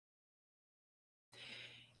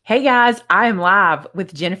Hey guys, I am live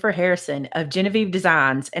with Jennifer Harrison of Jenofeve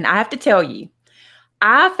Designs, and I have to tell you,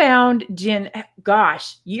 I found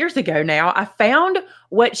gosh, years ago now, I found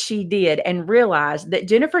what she did and realized that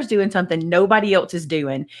Jennifer's doing something nobody else is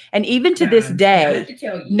doing. And even to this day,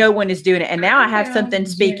 no one is doing it. And now I have something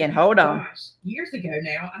speaking. Hold on. Gosh, years ago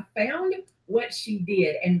now, I found what she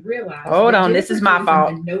did and realized. Hold on, this is my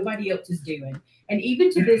fault. Nobody else is doing. And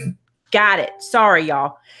even to this, got it. Sorry,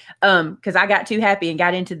 y'all. Because I got too happy and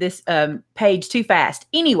got into this page too fast.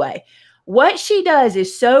 Anyway, what she does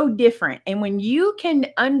is so different. And when you can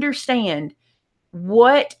understand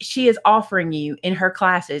what she is offering you in her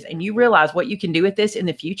classes and you realize what you can do with this in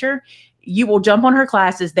the future, you will jump on her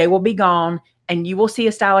classes. They will be gone. And you will see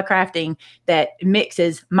a style of crafting that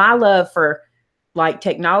mixes my love for like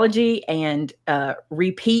technology and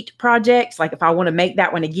repeat projects. Like if I want to make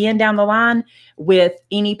that one again down the line with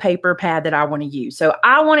any paper pad that I want to use. So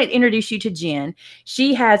I want to introduce you to Jen.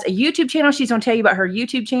 She has a YouTube channel. She's going to tell you about her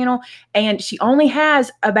YouTube channel. And she only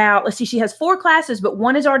has about, let's see, she has 4 classes, but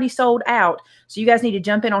one is already sold out. So you guys need to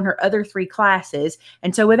jump in on her other 3 classes.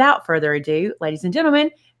 And so without further ado, ladies and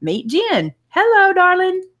gentlemen, meet Jen. Hello,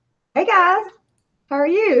 darling. Hey guys, how are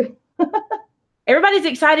you? Everybody's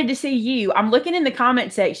excited to see you. I'm looking in the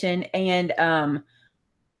comment section and I'm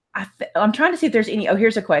trying to see if there's any. Oh,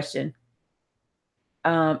 here's a question.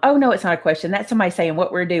 Oh, no, it's not a question. That's somebody saying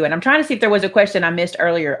what we're doing. I'm trying to see if there was a question I missed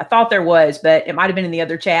earlier. I thought there was, but it might have been in the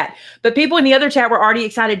other chat. But people in the other chat were already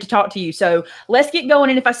excited to talk to you. So let's get going.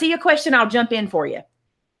 And if I see a question, I'll jump in for you.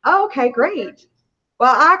 Okay, great.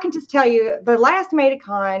 Well, I can just tell you the last Made It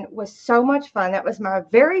Con was so much fun. That was my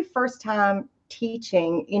very first time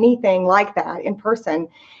teaching anything like that in person.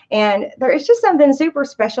 And there is just something super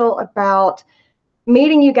special about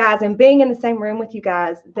meeting you guys and being in the same room with you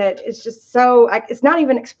guys that is just so, it's not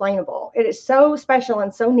even explainable. It is so special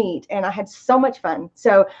and so neat. And I had so much fun.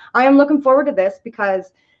 So I am looking forward to this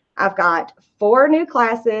because I've got 4 new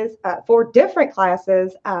classes, 4 different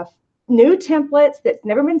classes, new templates that's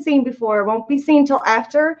never been seen before, won't be seen till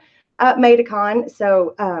after Made It Con.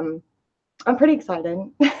 So I'm pretty excited.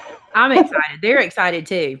 I'm excited. They're excited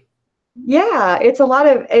too. Yeah, it's a lot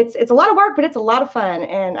of work, but it's a lot of fun,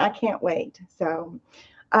 and I can't wait. So,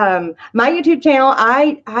 my YouTube channel,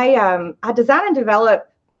 I design and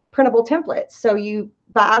develop printable templates. So you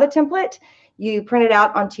buy the template, you print it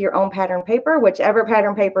out onto your own pattern paper, whichever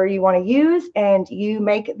pattern paper you want to use, and you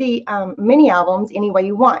make the mini albums any way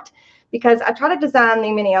you want. Because I try to design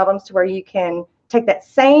the mini albums to where you can take that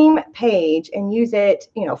same page and use it,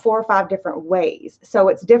 4 or 5 different ways. So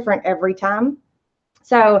it's different every time.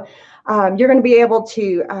 So you're going to be able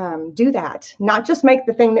to do that, not just make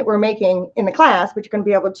the thing that we're making in the class, but you're going to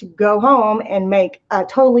be able to go home and make a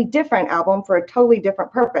totally different album for a totally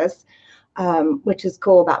different purpose, which is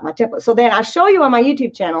cool about my template. So then I show you on my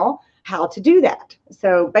YouTube channel how to do that.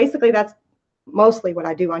 So basically that's mostly what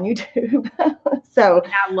I do on YouTube. So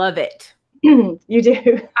I love it. You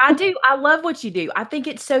do. I do. I love what you do. I think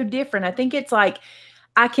it's so different. I think it's like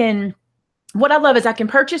what I love is I can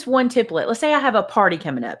purchase one template. Let's say I have a party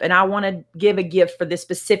coming up and I want to give a gift for this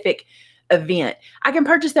specific event. I can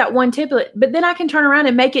purchase that one template, but then I can turn around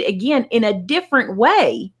and make it again in a different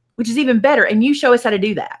way, which is even better. And you show us how to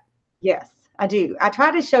do that. Yes, I do. I try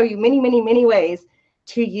to show you many, many, many ways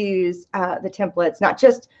to use the templates, not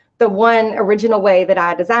just the one original way that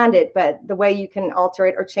I designed it, but the way you can alter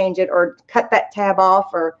it or change it or cut that tab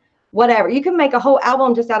off or whatever. You can make a whole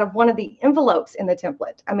album just out of one of the envelopes in the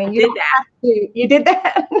template. I mean, you did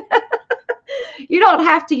that. You don't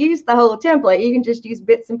have to use the whole template. You can just use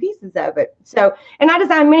bits and pieces of it. So, and I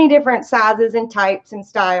designed many different sizes and types and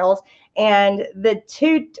styles. And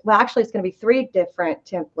actually it's going to be 3 different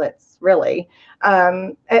templates really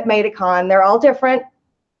at Made It Con. They're all different.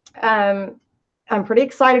 I'm pretty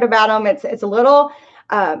excited about them. It's a little,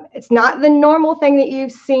 it's not the normal thing that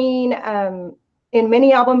you've seen in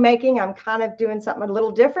mini album making. I'm kind of doing something a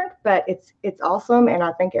little different, but it's awesome, and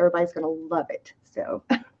I think everybody's going to love it. So,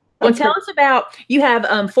 well, tell us about, you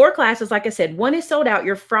have 4 classes. Like I said, one is sold out.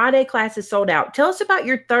 Your Friday class is sold out. Tell us about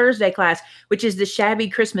your Thursday class, which is the Shabby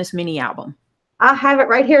Christmas mini album. I have it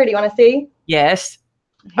right here. Do you want to see? Yes.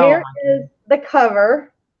 Here is the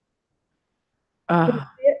cover.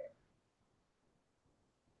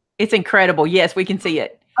 It's incredible. Yes, we can see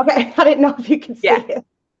it. Okay. I didn't know if you can see it.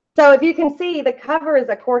 So if you can see, the cover is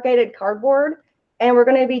a corrugated cardboard, and we're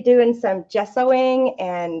going to be doing some gessoing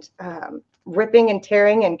and ripping and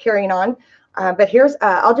tearing and carrying on. But here's,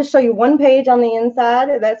 I'll just show you one page on the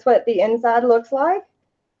inside. That's what the inside looks like.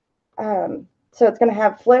 So it's going to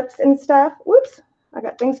have flips and stuff. Whoops, I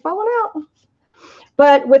got things falling out.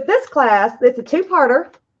 But with this class, it's a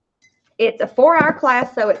 2-parter. It's a 4-hour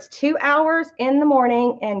class, so it's 2 hours in the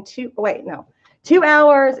morning and 2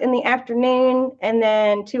 hours in the afternoon, and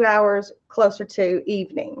then 2 hours closer to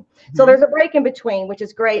evening. Mm-hmm. So there's a break in between, which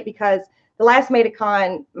is great because the last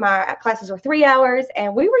MadeItCon, my classes were 3 hours,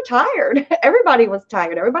 and we were tired. Everybody was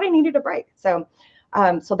tired. Everybody needed a break. So,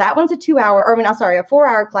 so that one's a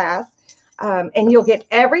 4-hour class, and you'll get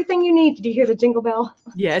everything you need. Did you hear the jingle bell?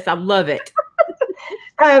 Yes, I love it.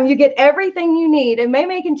 You get everything you need, and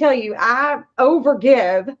Maymay can tell you, I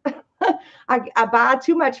overgive. I buy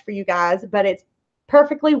too much for you guys, but it's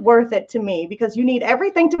perfectly worth it to me because you need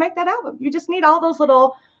everything to make that album. You just need all those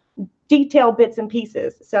little detailed bits and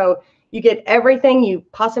pieces. So you get everything you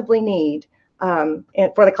possibly need for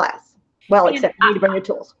the class. Well, except you need to bring your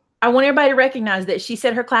tools. I want everybody to recognize that she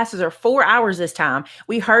said her classes are 4 hours this time.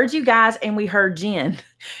 We heard you guys and we heard Jen.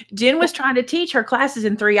 Jen was trying to teach her classes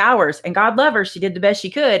in 3 hours, and God love her, she did the best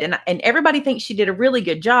she could. And everybody thinks she did a really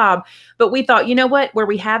good job. But we thought, you know what, where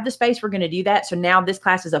we have the space, we're going to do that. So now this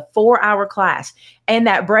class is a 4-hour class, and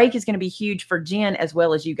that break is going to be huge for Jen as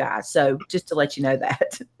well as you guys. So just to let you know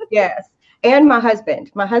that. Yes. And my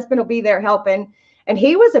husband will be there helping. And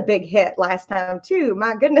he was a big hit last time too.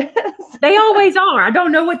 My goodness. They always are. I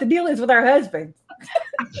don't know what the deal is with our husbands.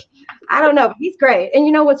 I don't know, but he's great. And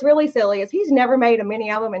you know what's really silly is he's never made a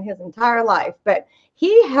mini album in his entire life, but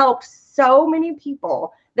he helped so many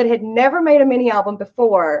people that had never made a mini album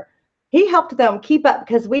before. He helped them keep up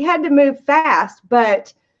because we had to move fast,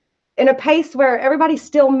 but in a pace where everybody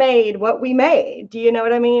still made what we made. Do you know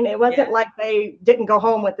what I mean? It wasn't like they didn't go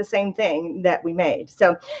home with the same thing that we made.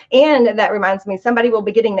 So, and that reminds me, somebody will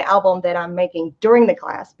be getting the album that I'm making during the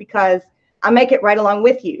class because I make it right along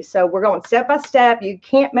with you. So we're going step by step. You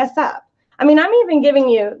can't mess up. I mean, I'm even giving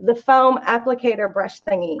you the foam applicator brush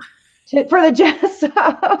thingy for the gesso.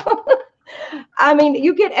 I mean,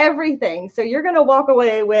 you get everything. So you're going to walk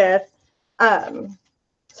away with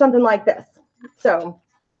something like this. So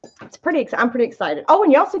it's I'm pretty excited. Oh,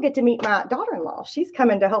 and you also get to meet my daughter-in-law. She's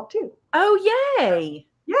coming to help too. Oh, yay.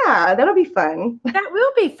 Yeah, that'll be fun. That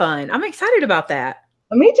will be fun. I'm excited about that.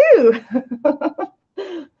 Me too.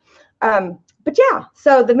 But yeah,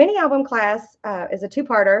 so the mini album class is a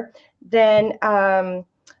 2-parter. Then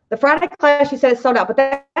the Friday class, you said, is sold out, but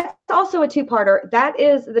that's also a 2-parter. That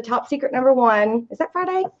is the Top Secret #1. Is that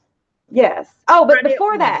Friday? Yes. Oh, but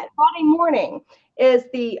before that, Friday morning is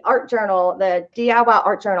the art journal, the DIY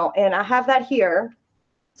art journal. And I have that here.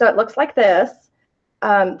 So it looks like this.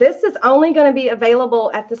 This is only going to be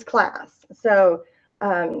available at this class. So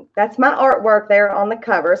that's my artwork there on the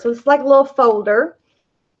cover. So it's like a little folder.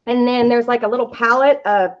 And then there's like a little palette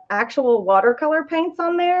of actual watercolor paints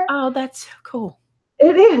on there. Oh, that's so cool.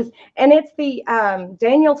 It is. And it's the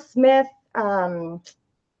Daniel Smith, the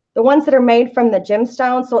ones that are made from the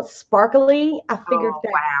gemstones. So it's sparkly. I figured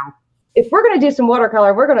that. Wow. If we're going to do some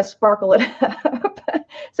watercolor, we're going to sparkle it up.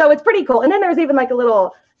 So it's pretty cool. And then there's even like a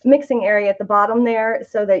little mixing area at the bottom there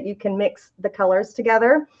so that you can mix the colors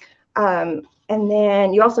together. And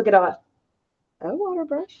then you also get a water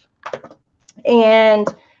brush.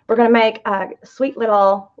 And we're going to make a sweet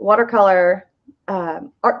little watercolor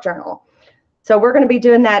art journal. So we're going to be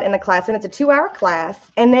doing that in the class. And it's a 2-hour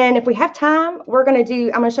class. And then if we have time, I'm going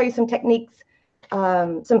to show you some techniques,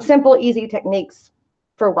 some simple, easy techniques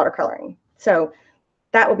for watercoloring. So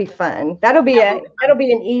that will be fun. That'll be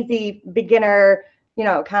an easy beginner,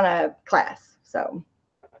 kind of class. So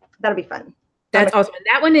that'll be fun. That's awesome.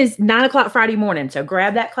 That one is 9 o'clock Friday morning. So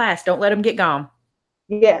grab that class. Don't let them get gone.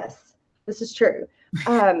 Yes, this is true.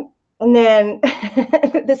 And then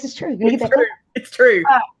this is true. You need that. It's true.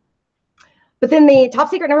 But then the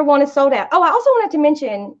Top Secret #1 is sold out. Oh, I also wanted to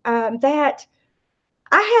mention that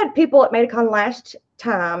I had people at MadeItCon last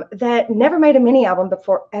time that never made a mini album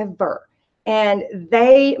before ever, and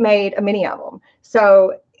they made a mini album.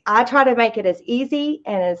 So I try to make it as easy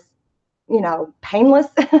and as painless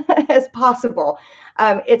as possible.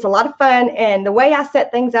 It's a lot of fun, and the way I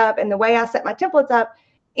set things up and the way I set my templates up,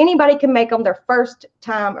 anybody can make them their first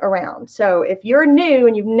time around. So if you're new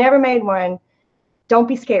and you've never made one, don't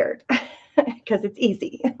be scared because it's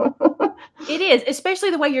easy. It is, especially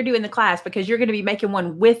the way you're doing the class, because you're going to be making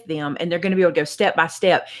one with them and they're going to be able to go step by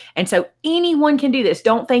step. And so anyone can do this.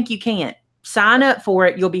 Don't think you can't. Sign up for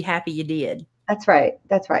it. You'll be happy you did. That's right.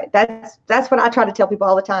 That's right. That's what I try to tell people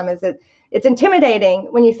all the time, is that it's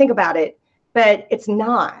intimidating when you think about it, but it's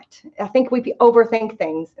not. I think we overthink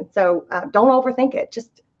things. And so don't overthink it.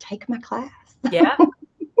 Just take my class. Yeah.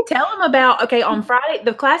 Tell them about, okay, on Friday,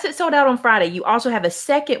 the class that sold out on Friday, you also have a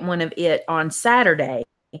second one of it on Saturday.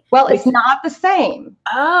 Well, it's not the same.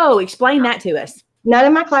 Oh, explain that to us. None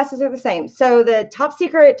of my classes are the same. So the top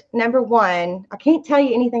secret #1, I can't tell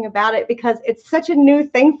you anything about it because it's such a new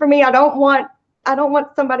thing for me. I don't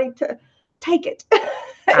want somebody to take it.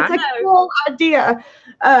 It's a cool idea.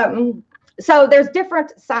 So there's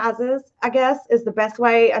different sizes, I guess, is the best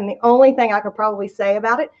way, and the only thing I could probably say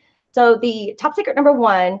about it. So the top secret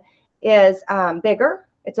 #1 is bigger.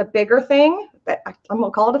 It's a bigger thing, but I'm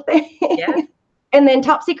gonna call it a thing. Yeah. And then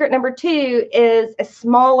top secret #2 is a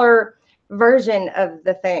smaller version of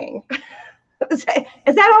the thing. Is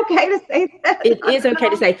that okay to say that? It is okay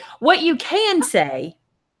to say. What you can say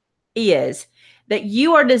is that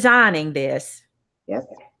you are designing this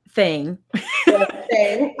thing,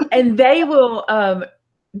 and they will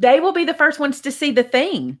be the first ones to see the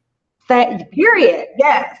thing. Period.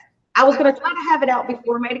 Yes. I was going to try to have it out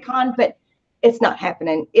before MadeItCon, but it's not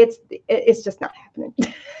happening. It's just not happening.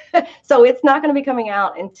 So it's not going to be coming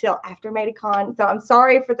out until after MadeItCon. So I'm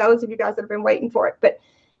sorry for those of you guys that have been waiting for it, but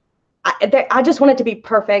I just want it to be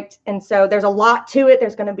perfect. And so there's a lot to it.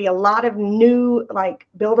 There's going to be a lot of new like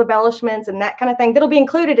build embellishments and that kind of thing that'll be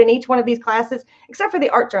included in each one of these classes, except for the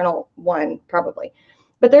art journal one probably.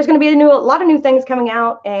 But there's going to be a lot of new things coming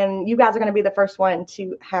out, and you guys are going to be the first one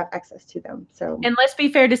to have access to them. So, and let's be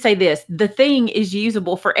fair to say this: the thing is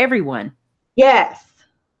usable for everyone. Yes,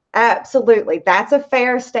 absolutely. That's a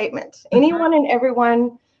fair statement. Anyone and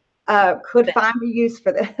everyone could find a use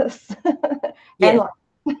for this. And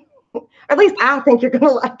at least I think you're going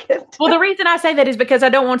to like it. Well, the reason I say that is because I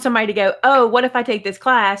don't want somebody to go, oh, what if I take this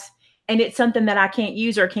class and it's something that I can't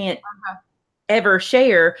use or can't ever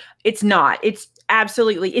share? It's not. It's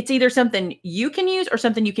absolutely. It's either something you can use or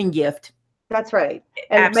something you can gift. That's right.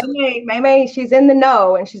 And Maymay, she's in the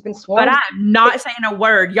know, and she's been sworn. But I'm not saying a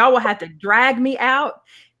word. Y'all will have to drag me out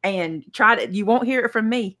and try to. You won't hear it from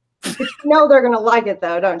me. But you know they're going to like it,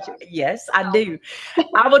 though, don't you? Yes, I do.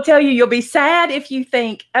 I will tell you, you'll be sad if you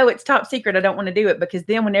think, oh, it's top secret, I don't want to do it, because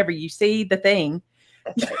then whenever you see the thing.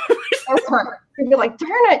 That's right. That's right. You'll be like,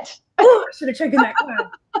 darn it. I should have taken that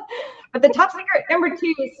class. But the top secret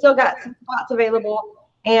 #2 has still got some spots available.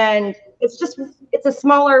 And it's a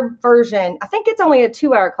smaller version. I think it's only a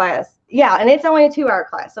 2-hour class. Yeah, and it's only a 2-hour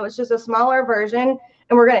class. So it's just a smaller version.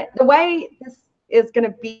 And the way this is going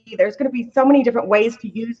to be, there's going to be so many different ways to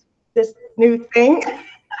use this new thing.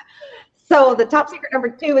 So the top secret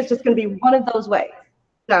 #2 is just going to be one of those ways.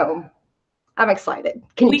 So I'm excited.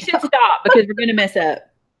 We should stop because we're going to mess up.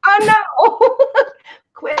 I know.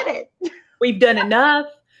 Quit it. We've done enough.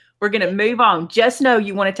 We're going to move on. Just know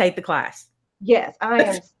you want to take the class. Yes, I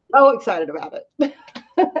am so excited about it. It's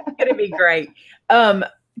going to be great. Tell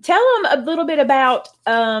them a little bit about,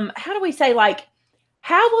 how do we say, like,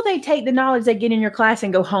 how will they take the knowledge they get in your class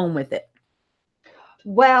and go home with it?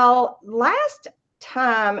 Well, last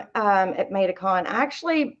time at MadeItCon, I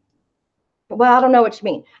don't know what you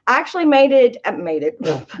mean. I actually made it.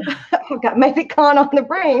 I've got MadeItCon on the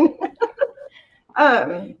brain.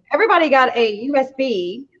 Everybody got a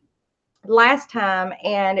USB last time,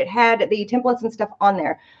 and it had the templates and stuff on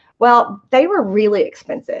there. Well, they were really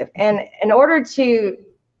expensive, and in order to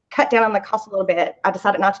cut down on the cost a little bit, I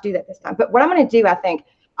decided not to do that this time. But what I'm going to do, I think,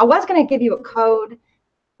 I was going to give you a code,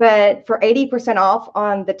 but for 80% off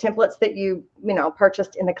on the templates that you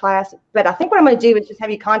purchased in the class. But I think what I'm going to do is just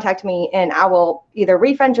have you contact me, and I will either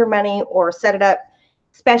refund your money or set it up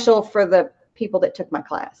special for the people that took my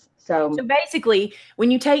class. So basically,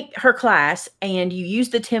 when you take her class and you use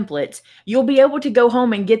the templates, you'll be able to go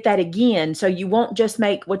home and get that again. So you won't just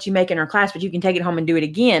make what you make in her class, but you can take it home and do it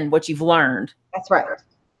again, what you've learned. That's right.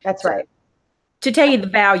 That's right. To tell you the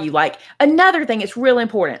value, like another thing, it's real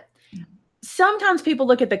important. Sometimes people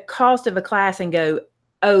look at the cost of a class and go,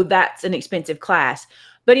 oh, that's an expensive class.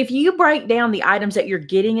 But if you break down the items that you're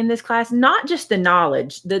getting in this class, not just the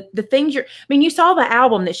knowledge, the things you saw the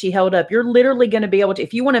album that she held up. You're literally going to be able to,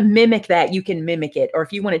 if you want to mimic that, you can mimic it. Or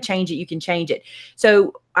if you want to change it, you can change it.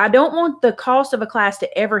 So I don't want the cost of a class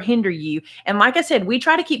to ever hinder you. And like I said, we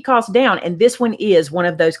try to keep costs down. And this one is one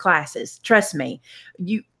of those classes. Trust me,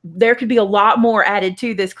 there could be a lot more added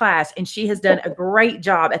to this class. And she has done a great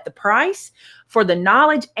job at the price, for the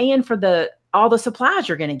knowledge, and for all the supplies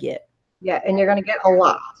you're going to get. Yeah, and you're going to get a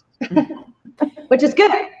lot, which is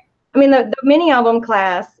good. I mean, the mini album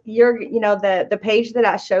class, the page that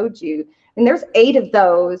I showed you, and there's 8 of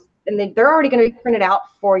those, and they're already going to be printed out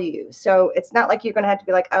for you. So it's not like you're going to have to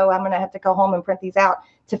be like, oh, I'm going to have to go home and print these out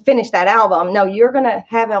to finish that album. No, you're going to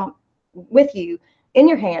have them with you in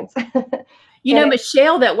your hands.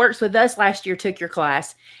 Michelle that works with us last year took your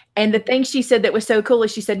class. And the thing she said that was so cool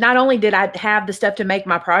is she said, not only did I have the stuff to make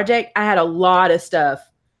my project, I had a lot of stuff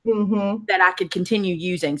that I could continue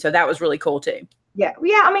using. So that was really cool too. Yeah.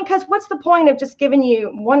 Yeah. I mean, because what's the point of just giving you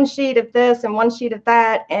one sheet of this and one sheet of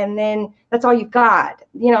that, and then that's all you've got?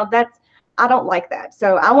 I don't like that.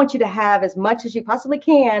 So I want you to have as much as you possibly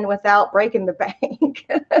can without breaking the bank.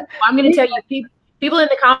 I'm going to tell you, people in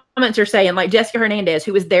the comments are saying, like Jessica Hernandez,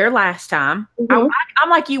 who was there last time. Mhm. I'm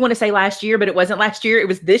like, you want to say last year, but it wasn't last year. It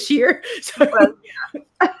was this year. So Well,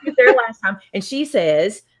 she was there last time. And she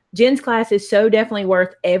says, Jen's class is so definitely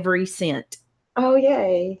worth every cent. oh,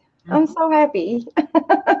 yay. I'm so happy.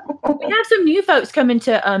 We have some new folks coming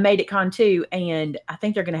to Made It Con too, and I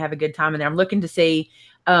think they're going to have a good time in there. I'm looking to see.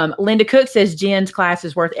 Linda Cook says Jen's class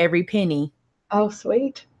is worth every penny. Oh,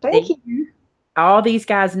 sweet. Thank you. All these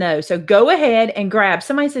guys know. So go ahead and grab.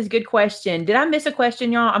 Somebody says, good question. Did I miss a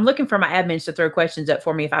question, y'all? I'm looking for my admins to throw questions up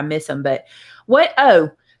for me if I miss them. But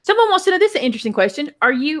someone wants to know, this is an interesting question.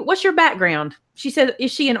 What's your background? She said,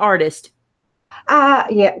 is she an artist?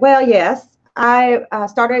 Yeah, well, yes. I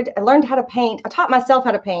learned how to paint. I taught myself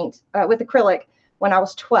how to paint with acrylic when I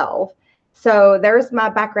was 12. So there's my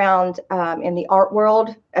background in the art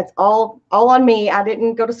world. It's all on me. I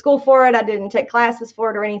didn't go to school for it. I didn't take classes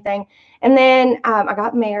for it or anything. And then I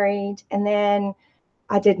got married, and then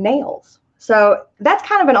I did nails. So that's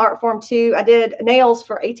kind of an art form too. I did nails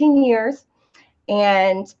for 18 years,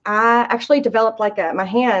 and I actually developed my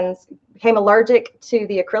hands became allergic to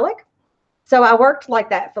the acrylic. So I worked like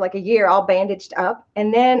that for like a year, all bandaged up.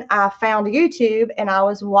 And then I found YouTube, and I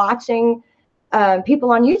was watching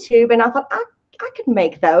people on YouTube, and I thought I could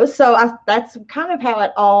make those. So that's kind of how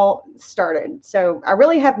it all started. So I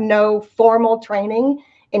really have no formal training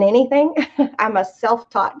in anything. I'm a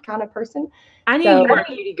self-taught kind of person. I knew you were a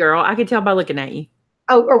beauty girl. I could tell by looking at you.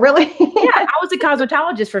 Oh, really? Yeah, I was a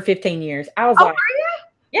cosmetologist for 15 years. I was like,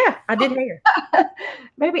 yeah, I did hair.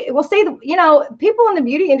 Maybe we'll see. People in the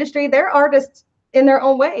beauty industry, they're artists in their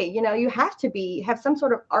own way. You have to have some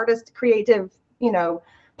sort of artist, creative,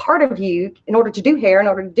 part of you in order to do hair, in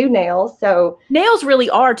order to do nails. So nails really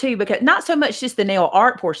are too, because not so much just the nail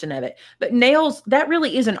art portion of it, but nails, that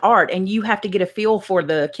really is an art, and you have to get a feel for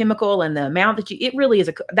the chemical and the amount that it really is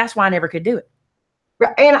that's why I never could do it.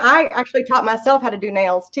 And I actually taught myself how to do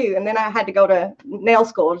nails too. And then I had to go to nail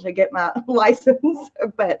school to get my license,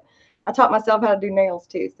 but I taught myself how to do nails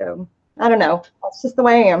too. So I don't know. That's just the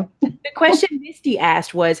way I am. The question Misty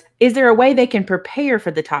asked was, is there a way they can prepare for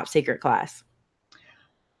the top secret class?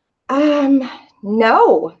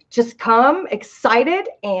 No, just come excited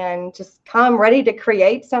and just come ready to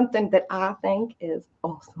create something that I think is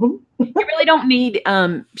awesome. You really don't need,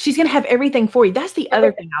 she's going to have everything for you. That's the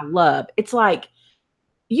other thing I love. It's like,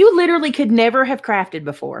 you literally could never have crafted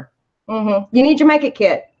before. Mm-hmm. You need your make it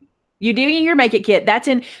kit. You do your make it kit. That's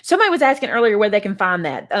in. Somebody was asking earlier where they can find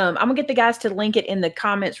that. I'm gonna get the guys to link it in the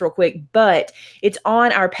comments real quick, but it's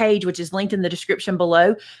on our page, which is linked in the description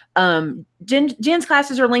below. Jen's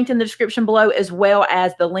classes are linked in the description below, as well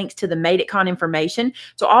as the links to the Made It Con information.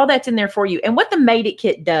 So all that's in there for you. And what the Made It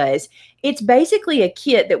kit does, it's basically a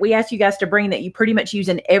kit that we ask you guys to bring that you pretty much use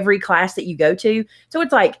in every class that you go to. So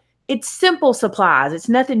it's like, it's simple supplies. It's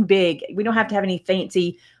nothing big. We don't have to have any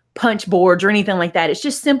fancy punch boards or anything like that. It's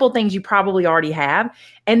just simple things you probably already have.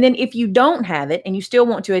 And then if you don't have it and you still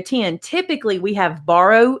want to attend, typically we have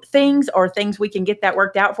borrow things or things we can get that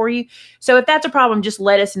worked out for you. So if that's a problem, just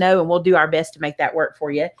let us know and we'll do our best to make that work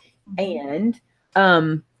for you. And I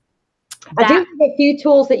do have a few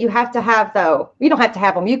tools that you have to have, though. You don't have to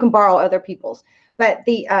have them. You can borrow other people's. But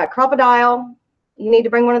the crocodile, you need to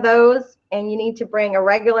bring one of those, and you need to bring a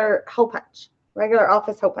regular hole punch, regular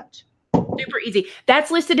office hole punch. Super easy. That's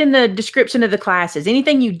listed in the description of the classes.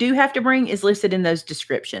 Anything you do have to bring is listed in those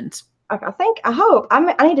descriptions. I hope.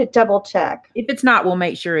 I need to double check. If it's not, we'll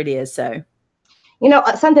make sure it is. So,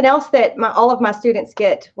 something else that all of my students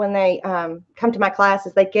get when they come to my class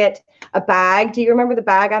is they get a bag. Do you remember the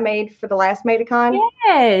bag I made for the last Made It Con?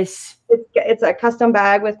 Yes. It's a custom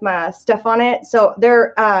bag with my stuff on it. So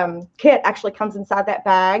their kit actually comes inside that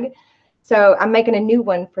bag. So I'm making a new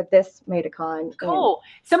one for this Made It Con. Cool.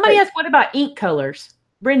 Somebody asked, what about ink colors?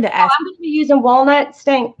 Brenda asked. I'm going to be using walnut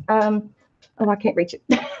stain. I can't reach it.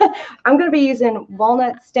 I'm going to be using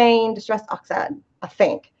walnut stain distress oxide, I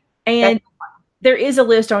think. And there is a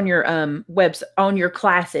list on your on your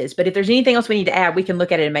classes. But if there's anything else we need to add, we can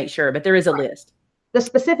look at it and make sure. But there is a list. The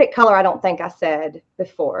specific color, I don't think I said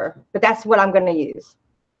before, but that's what I'm going to use.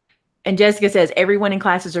 And Jessica says, everyone in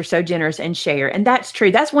classes are so generous and share. And that's true.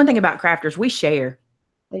 That's one thing about crafters. We share.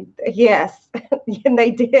 Yes, and they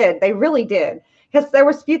did. They really did. Because there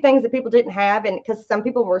was a few things that people didn't have. And because some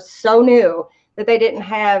people were so new that they didn't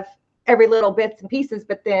have every little bits and pieces.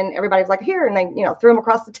 But then everybody was like, here, and they, threw them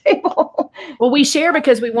across the table. Well, we share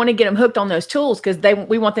because we want to get them hooked on those tools because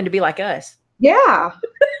we want them to be like us. Yeah.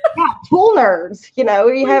 Yeah. Tool nerds, you know,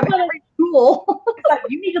 you have every tool. Like,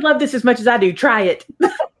 you need to love this as much as I do. Try it.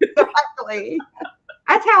 Exactly.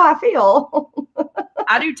 That's how I feel.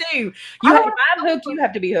 I do too. If I'm hooked, you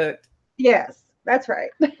have to be hooked. Yes, that's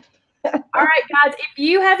right. All right, guys. If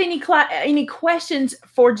you have any questions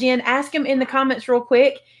for Jen, ask them in the comments real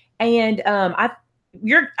quick. And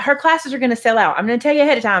her classes are going to sell out. I'm going to tell you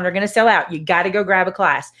ahead of time, they're going to sell out. You got to go grab a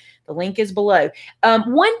class. The link is below.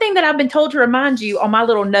 One thing that I've been told to remind you on my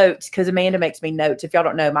little notes, because Amanda makes me notes. If y'all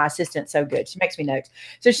don't know, my assistant's so good. She makes me notes.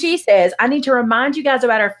 So she says, I need to remind you guys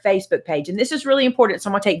about our Facebook page. And this is really important. So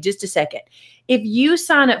I'm going to take just a second. If you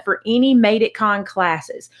sign up for any Made It Con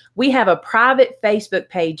classes, we have a private Facebook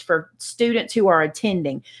page for students who are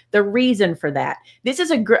attending. The reason for that, this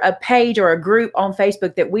is a page or a group on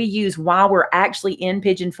Facebook that we use while we're actually in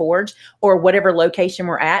Pigeon Forge or whatever location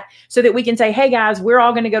we're at, so that we can say, hey guys, we're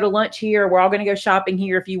all going to go to lunch here. We're all going to go shopping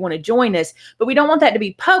here if you want to join us. But we don't want that to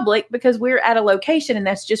be public because we're at a location and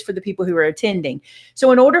that's just for the people who are attending.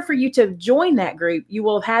 So in order for you to join that group, you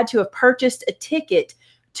will have had to have purchased a ticket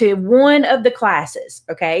to one of the classes.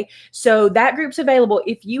 Okay. So that group's available.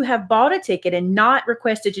 If you have bought a ticket and not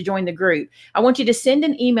requested to join the group, I want you to send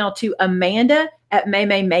an email to Amanda at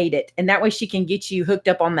Maymay Made It. And that way she can get you hooked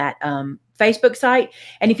up on that Facebook site.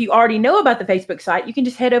 And if you already know about the Facebook site, you can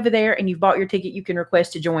just head over there and you've bought your ticket. You can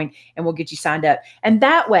request to join and we'll get you signed up. And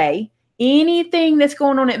that way, anything that's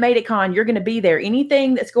going on at Made It Con, you're going to be there.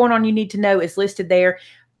 Anything that's going on you need to know is listed there.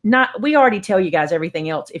 We already tell you guys everything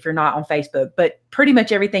else if you're not on Facebook, but pretty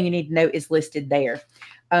much everything you need to know is listed there.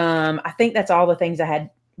 I think that's all the things I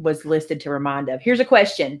was listed to remind of. Here's a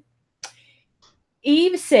question.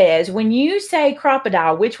 Eve says, when you say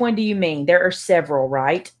crocodile, which one do you mean? There are several,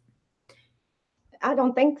 right? I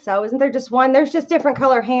don't think so. Isn't there just one? There's just different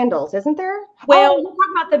color handles, isn't there? Well, we're talking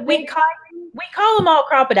about the big. We call them all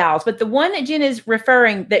crocodiles, but the one that Jen is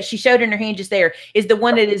referring, that she showed in her hand just there, is the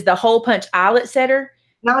one that is the hole punch eyelet setter.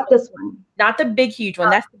 Not this one. Not the big, huge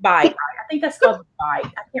one. That's the bite. I think that's called the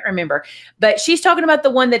bite. I can't remember. But she's talking about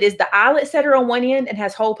the one that is the eyelet setter on one end and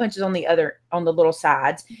has hole punches on the other, on the little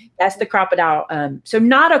sides. That's the crocodile. So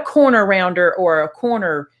not a corner rounder or a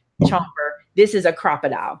corner chomper. This is a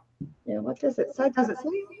crocodile. Yeah, what does it say? Does it say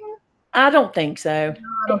here? I don't think so. No,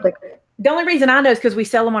 I don't think so. The only reason I know is because we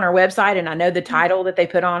sell them on our website and I know the title that they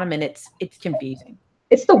put on them, and it's confusing.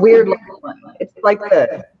 It's the weird looking one. It's like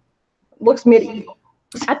looks medieval.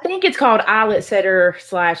 I think it's called eyelet setter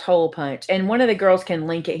 / hole punch. And one of the girls can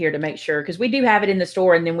link it here to make sure, because we do have it in the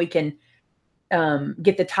store and then we can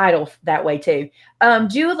get the title that way too.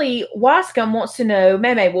 Julie Wascom wants to know,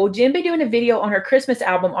 Maymay, will Jen be doing a video on her Christmas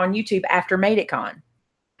album on YouTube after Made It Con?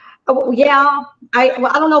 Oh, yeah. I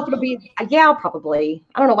don't know if it'll be, yeah, probably.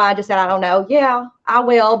 I don't know why I just said I don't know. Yeah, I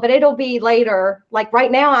will, but it'll be later. Like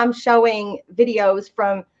right now I'm showing videos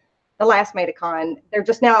from the last Made It Con. They're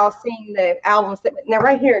just now seeing the albums and they're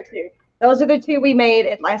right here too. Those are the two we made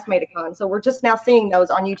at last Made It Con. So we're just now seeing those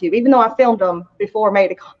on YouTube, even though I filmed them before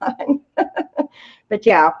Made It Con. But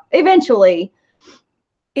yeah, eventually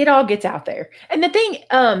it all gets out there. And the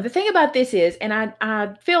thing about this is, and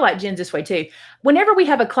I feel like Jen's this way too, whenever we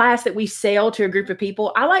have a class that we sell to a group of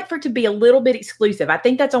people, I like for it to be a little bit exclusive. I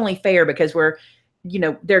think that's only fair because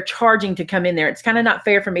they're charging to come in there. It's kind of not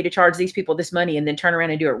fair for me to charge these people this money and then turn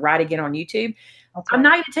around and do it right again on YouTube. Right. I'm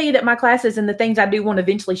not going to tell you that my classes and the things I do won't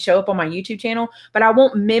eventually show up on my YouTube channel, but I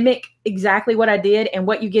won't mimic exactly what I did. And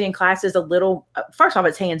what you get in class is a little, first off,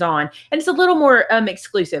 it's hands-on and it's a little more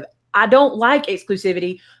exclusive. I don't like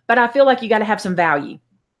exclusivity, but I feel like you got to have some value.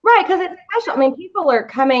 Right, because it's special. I mean, people are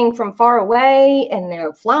coming from far away and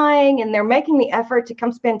they're flying and they're making the effort to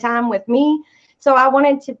come spend time with me. So I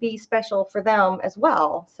wanted to be special for them as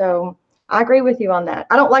well. So I agree with you on that.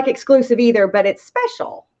 I don't like exclusive either, but it's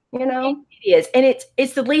special, you know? It is. And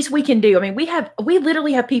it's the least we can do. I mean, we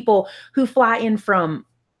literally have people who fly in from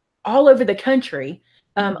all over the country.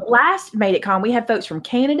 Last Made It Con, we had folks from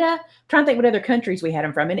Canada. I'm trying to think what other countries we had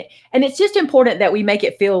them from. And it's just important that we make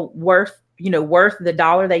it feel worth the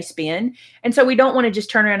dollar they spend. And so we don't want to just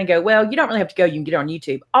turn around and go, well, you don't really have to go. You can get it on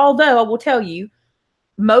YouTube. Although I will tell you,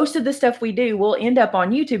 most of the stuff we do will end up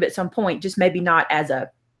on YouTube at some point, just maybe not as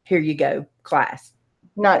a here you go class.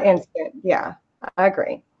 Not instant. Yeah, I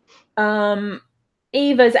agree.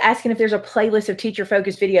 Eva's asking if there's a playlist of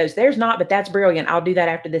teacher-focused videos. There's not, but that's brilliant. I'll do that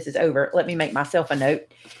after this is over. Let me make myself a note.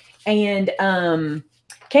 And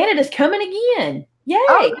Canada's coming again. Yay.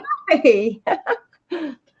 Oh, hey.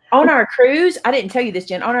 On our cruise, I didn't tell you this,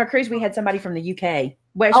 Jen. On our cruise, we had somebody from the UK.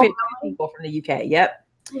 Well, actually, we had 2 people from the UK. Yep.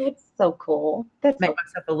 That's so cool. That's Make so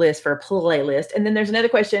myself a list for a playlist. And then there's another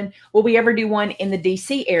question. Will we ever do one in the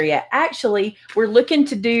DC area? Actually, we're looking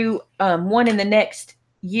to do one in the next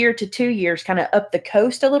year to 2 years, kind of up the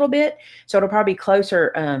coast a little bit. So it'll probably be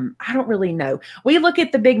closer. I don't really know. We look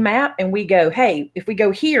at the big map and we go, hey, if we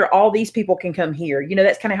go here, all these people can come here. You know,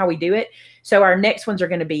 that's kind of how we do it. So our next ones are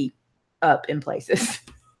going to be up in places.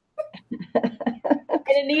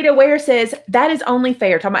 And Anita Ware says, that is only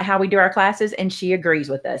fair, talking about how we do our classes, and she agrees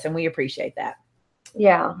with us, and we appreciate that.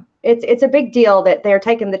 Yeah, it's a big deal that they're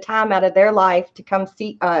taking the time out of their life to come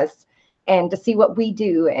see us and to see what we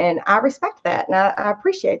do. And I respect that, and I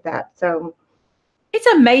appreciate that. So it's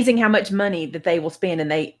amazing how much money that they will spend.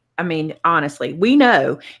 And I mean, honestly, we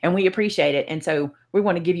know and we appreciate it. And so we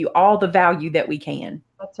want to give you all the value that we can.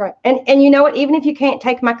 That's right. And you know what? Even if you can't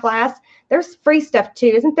take my class, there's free stuff too.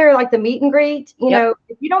 Isn't there like the meet and greet? You know,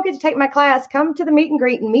 if you don't get to take my class, come to the meet and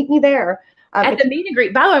greet and meet me there. At the meet and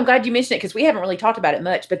greet, by the way, I'm glad you mentioned it because we haven't really talked about it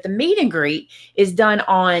much, but the meet and greet is done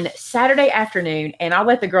on Saturday afternoon, and I'll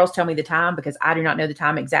let the girls tell me the time because I do not know the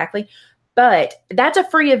time exactly, but that's a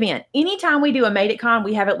free event. Anytime we do a Made It Con,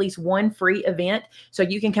 we have at least one free event, so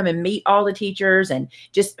you can come and meet all the teachers and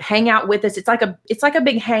just hang out with us. It's like a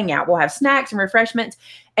big hangout. We'll have snacks and refreshments.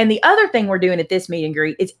 And the other thing we're doing at this meet and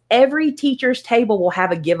greet is every teacher's table will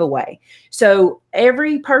have a giveaway. So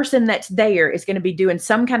every person that's there is going to be doing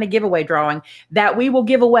some kind of giveaway drawing that we will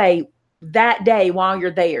give away that day while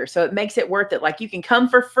you're there. So it makes it worth it. Like you can come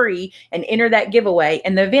for free and enter that giveaway.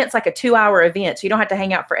 And the event's like a 2-hour event. So you don't have to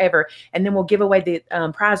hang out forever. And then we'll give away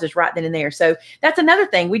the prizes right then and there. So that's another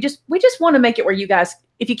thing. We just want to make it where you guys,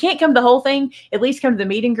 if you can't come to the whole thing, at least come to the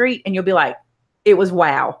meet and greet and you'll be like, it was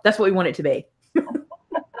wow. That's what we want it to be.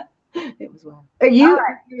 It was wow.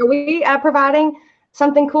 Are we providing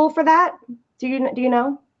something cool for that? Do you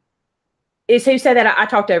know? Is who said that? I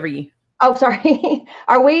talked over you. Oh, sorry.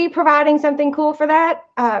 Are we providing something cool for that?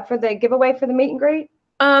 For the giveaway for the meet and greet?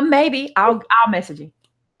 Maybe. I'll message you.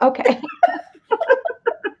 Okay.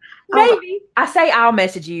 Maybe. I say I'll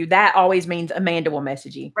message you. That always means Amanda will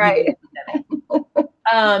message you. Right.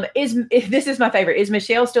 This is my favorite. Is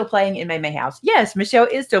Michelle still playing in Maymay House? Yes, Michelle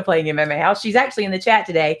is still playing in Maymay House. She's actually in the chat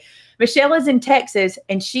today. Michelle is in Texas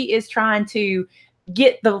and she is trying to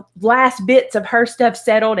get the last bits of her stuff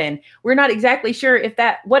settled, and we're not exactly sure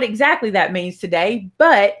what exactly that means today,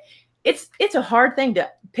 but it's a hard thing to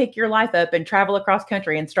pick your life up and travel across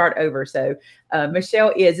country and start over. So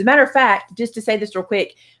Michelle is, as a matter of fact, just to say this real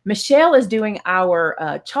quick, Michelle is doing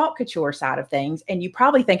our chalk couture side of things. And you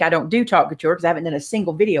probably think I don't do chalk couture because I haven't done a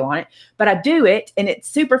single video on it, but I do it and it's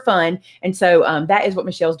super fun. And so that is what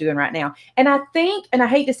Michelle's doing right now. And I think, and I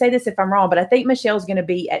hate to say this if I'm wrong, but I think Michelle's going to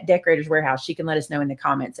be at Decorator's Warehouse. She can let us know in the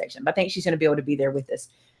comment section, but I think she's going to be able to be there with us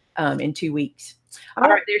in 2 weeks. All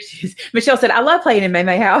right, there she is. Michelle said, I love playing in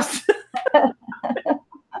Maymay House.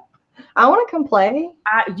 I want to come play.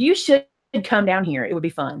 You should come down here. It would be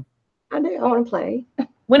fun. I do. I want to play.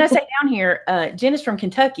 When I say down here, Jen is from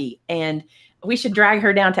Kentucky, and we should drag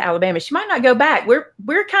her down to Alabama. She might not go back.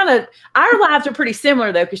 We're kind of, our lives are pretty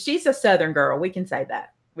similar though, because she's a Southern girl. We can say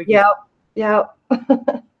that. Yep.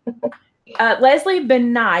 Leslie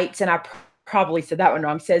Benites, and I probably said that one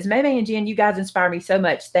wrong, says, Maymay and Jen, you guys inspire me so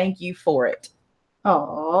much. Thank you for it.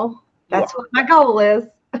 Oh, that's what my goal is.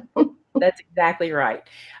 That's exactly right.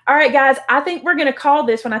 All right, guys, I think we're going to call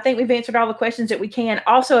this one. I think we've answered all the questions that we can.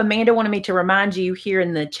 Also, Amanda wanted me to remind you here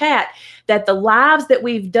in the chat that the lives that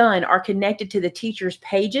we've done are connected to the teachers'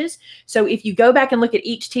 pages. So if you go back and look at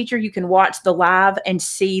each teacher, you can watch the live and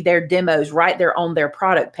see their demos right there on their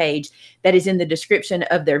product page that is in the description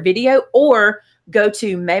of their video, or go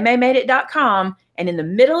to maymaymadeit.com, and in the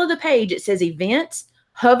middle of the page, it says events.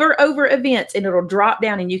 Hover over events and it'll drop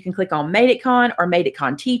down and you can click on Made It Con or Made It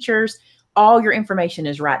Con Teachers. All your information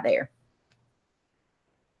is right there.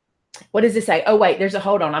 What does it say? Oh, wait,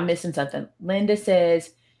 hold on. I'm missing something. Linda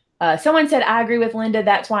says, someone said, I agree with Linda.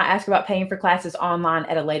 That's why I asked about paying for classes online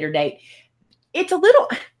at a later date. It's a little,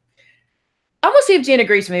 I'm going to see if Jen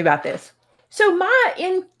agrees with me about this. So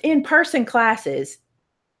my in-person classes,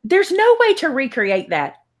 there's no way to recreate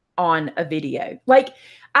that on a video. Like,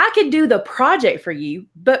 I could do the project for you,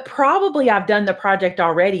 but probably I've done the project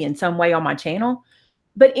already in some way on my channel.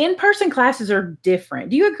 But in-person classes are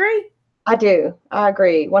different. Do you agree? I do. I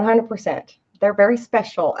agree 100%. They're very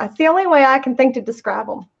special. That's the only way I can think to describe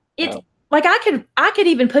them. It's like I could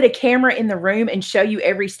even put a camera in the room and show you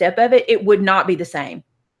every step of it. It would not be the same.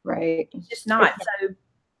 Right. It's just not. So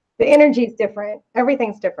the energy is different.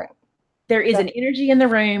 Everything's different. There is an energy in the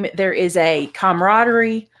room. There is a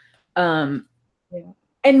camaraderie.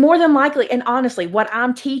 And more than likely, and honestly, what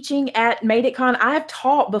I'm teaching at Made It Con, I've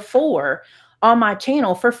taught before on my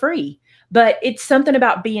channel for free. But it's something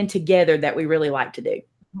about being together that we really like to do.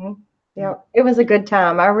 Mm-hmm. Yeah, it was a good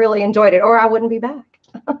time. I really enjoyed it, or I wouldn't be back.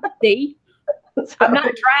 See, so, I'm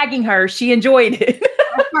not dragging her. She enjoyed it.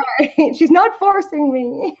 Right. She's not forcing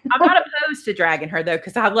me. I'm not opposed to dragging her, though,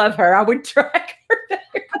 because I love her. I would drag her there.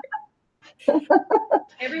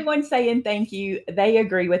 Everyone's saying thank you. They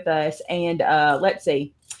agree with us. And let's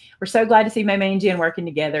see. We're so glad to see Maymay and Jen working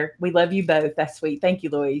together. We love you both. That's sweet. Thank you,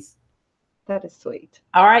 Louise. That is sweet.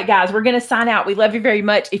 All right, guys, we're going to sign out. We love you very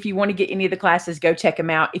much. If you want to get any of the classes, go check them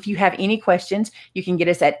out. If you have any questions, you can get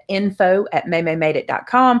us at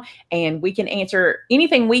info@maymaymadeit.com, and we can answer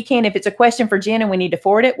anything we can. If it's a question for Jen and we need to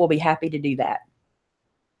forward it, we'll be happy to do that.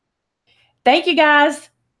 Thank you, guys.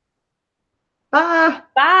 Bye.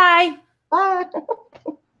 Bye. Bye.